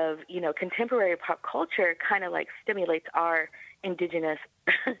love of, contemporary pop culture kind of like stimulates our indigenous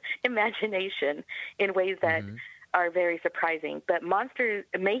imagination in ways that are very surprising. But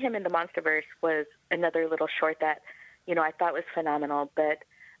Mayhem in the Monsterverse was another little short that, I thought was phenomenal. But,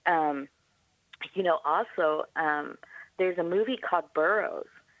 also there's a movie called Burroughs,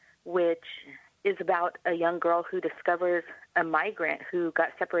 which is about a young girl who discovers a migrant who got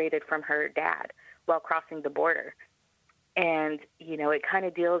separated from her dad while crossing the border. And, it kind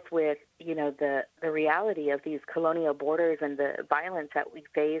of deals with, the reality of these colonial borders and the violence that we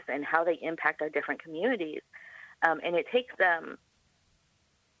face and how they impact our different communities. And it takes them,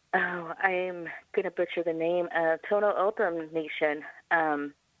 I'm going to butcher the name, Tono Otham Nation,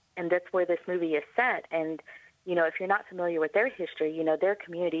 and that's where this movie is set. And, if you're not familiar with their history, their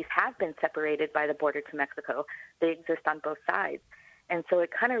communities have been separated by the border to Mexico. They exist on both sides. And so it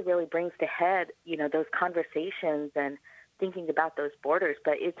kind of really brings to head, those conversations and thinking about those borders.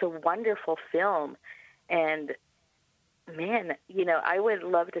 But it's a wonderful film. And, man, I would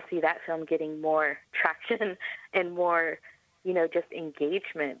love to see that film getting more traction and more, just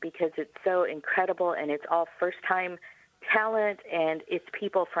engagement, because it's so incredible and it's all first-time talent and it's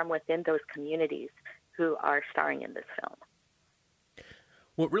people from within those communities who are starring in this film.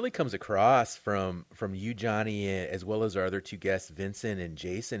 What really comes across from you, Johnny, as well as our other two guests, Vincent and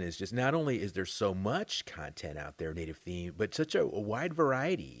Jason, is just not only is there so much content out there, native theme, but such a wide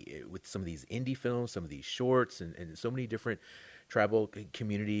variety with some of these indie films, some of these shorts, and so many different tribal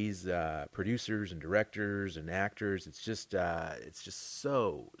communities, producers and directors and actors. It's just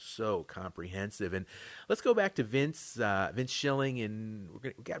so comprehensive. And let's go back to Vince Schilling, and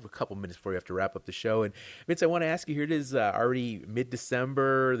we got a couple minutes before we have to wrap up the show. And Vince, I want to ask you, here it is, already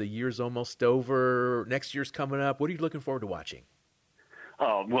mid-December, the year's almost over, next year's coming up. What are you looking forward to watching?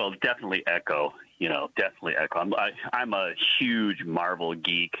 Oh, well, definitely Echo. Definitely Echo. I'm a huge Marvel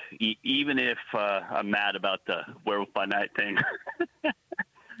geek, even if I'm mad about the Werewolf by Night thing.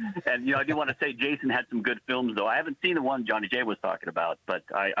 And, I do want to say Jason had some good films, though. I haven't seen the one Johnny J was talking about, but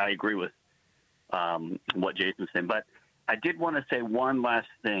I agree with what Jason was saying. But I did want to say one last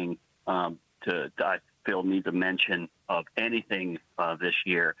thing I feel needs a mention of anything this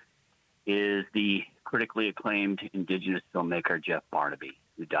year is the critically acclaimed Indigenous filmmaker Jeff Barnaby,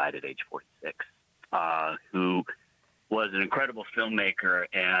 who died at age 46. Who was an incredible filmmaker,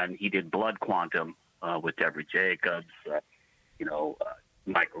 and he did Blood Quantum with Deborah Jacobs,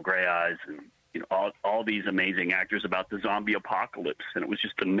 Michael Grey Eyes, and all these amazing actors about the zombie apocalypse. And it was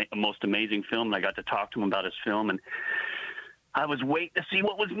just the most amazing film. And I got to talk to him about his film, and I was waiting to see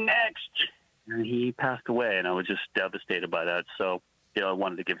what was next. And he passed away, and I was just devastated by that. So, I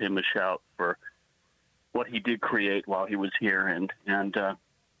wanted to give him a shout for what he did create while he was here, and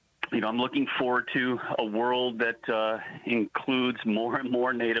I'm looking forward to a world that includes more and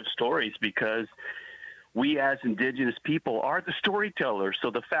more Native stories, because we as Indigenous people are the storytellers.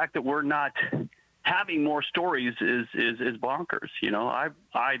 So the fact that we're not having more stories is bonkers.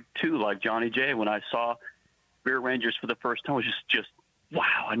 I too, like Johnny J, when I saw Spirit Rangers for the first time, was just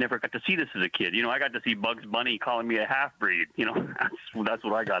wow, I never got to see this as a kid. I got to see Bugs Bunny calling me a half-breed. That's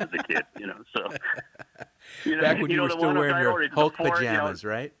what I got as a kid, So, back when you were still wearing your Hulk pajamas,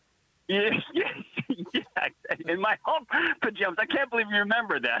 right? Yeah, in my Hulk pajamas. I can't believe you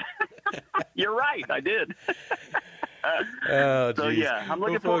remember that. You're right, I did. So, yeah, I'm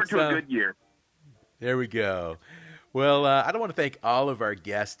looking forward to a good year. There we go. Well, I don't want to thank all of our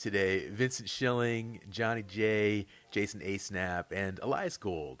guests today, Vincent Schilling, Johnny J, Jason Asnap, and Elias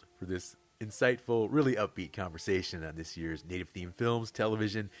Gold, for this insightful, really upbeat conversation on this year's Native-themed films,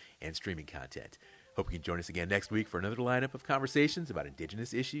 television, and streaming content. Hope you can join us again next week for another lineup of conversations about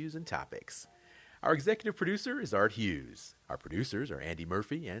Indigenous issues and topics. Our executive producer is Art Hughes. Our producers are Andy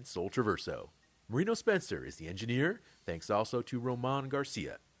Murphy and Sol Traverso. Marino Spencer is the engineer. Thanks also to Roman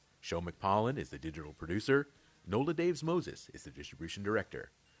Garcia. Sho McPollen is the digital producer. Nola Daves Moses is the distribution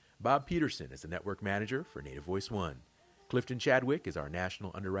director. Bob Peterson is the network manager for Native Voice One. Clifton Chadwick is our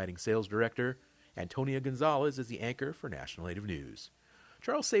national underwriting sales director. Antonia Gonzalez is the anchor for National Native News.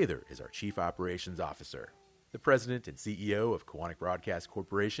 Charles Sather is our chief operations officer. The president and CEO of Koahnic Broadcast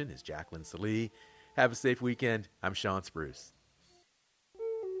Corporation is Jacqueline Salee. Have a safe weekend. I'm Sean Spruce.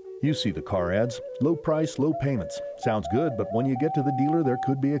 You see the car ads, low price, low payments. Sounds good, but when you get to the dealer, there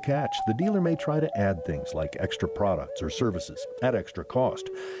could be a catch. The dealer may try to add things like extra products or services at extra cost.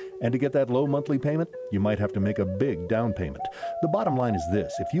 And to get that low monthly payment, you might have to make a big down payment. The bottom line is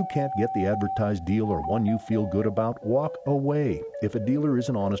this: if you can't get the advertised deal or one you feel good about, walk away. If a dealer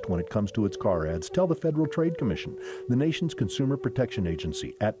isn't honest when it comes to its car ads, tell the Federal Trade Commission, the nation's consumer protection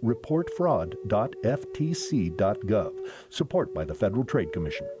agency, at reportfraud.ftc.gov. Support by the Federal Trade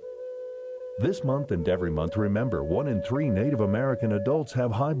Commission. This month and every month, remember, 1 in 3 Native American adults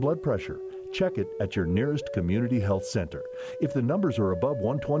have high blood pressure. Check it at your nearest community health center. If the numbers are above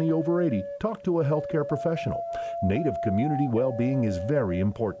 120/80, talk to a healthcare professional. Native community well-being is very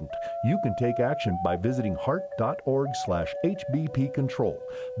important. You can take action by visiting heart.org/HBP control.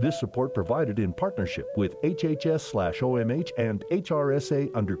 This support provided in partnership with HHS/OMH and HRSA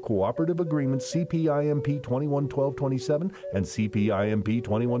under Cooperative Agreements CPIMP 211227 and CPIMP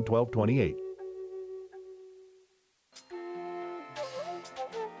 211228.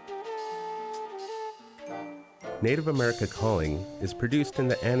 Native America Calling is produced in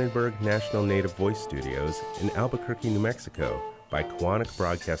the Annenberg National Native Voice Studios in Albuquerque, New Mexico by Koahnic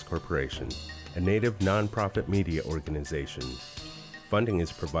Broadcast Corporation, a Native nonprofit media organization. Funding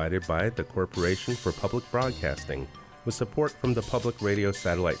is provided by the Corporation for Public Broadcasting with support from the Public Radio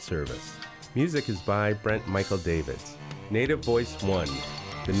Satellite Service. Music is by Brent Michael Davids. Native Voice One,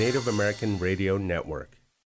 the Native American Radio Network.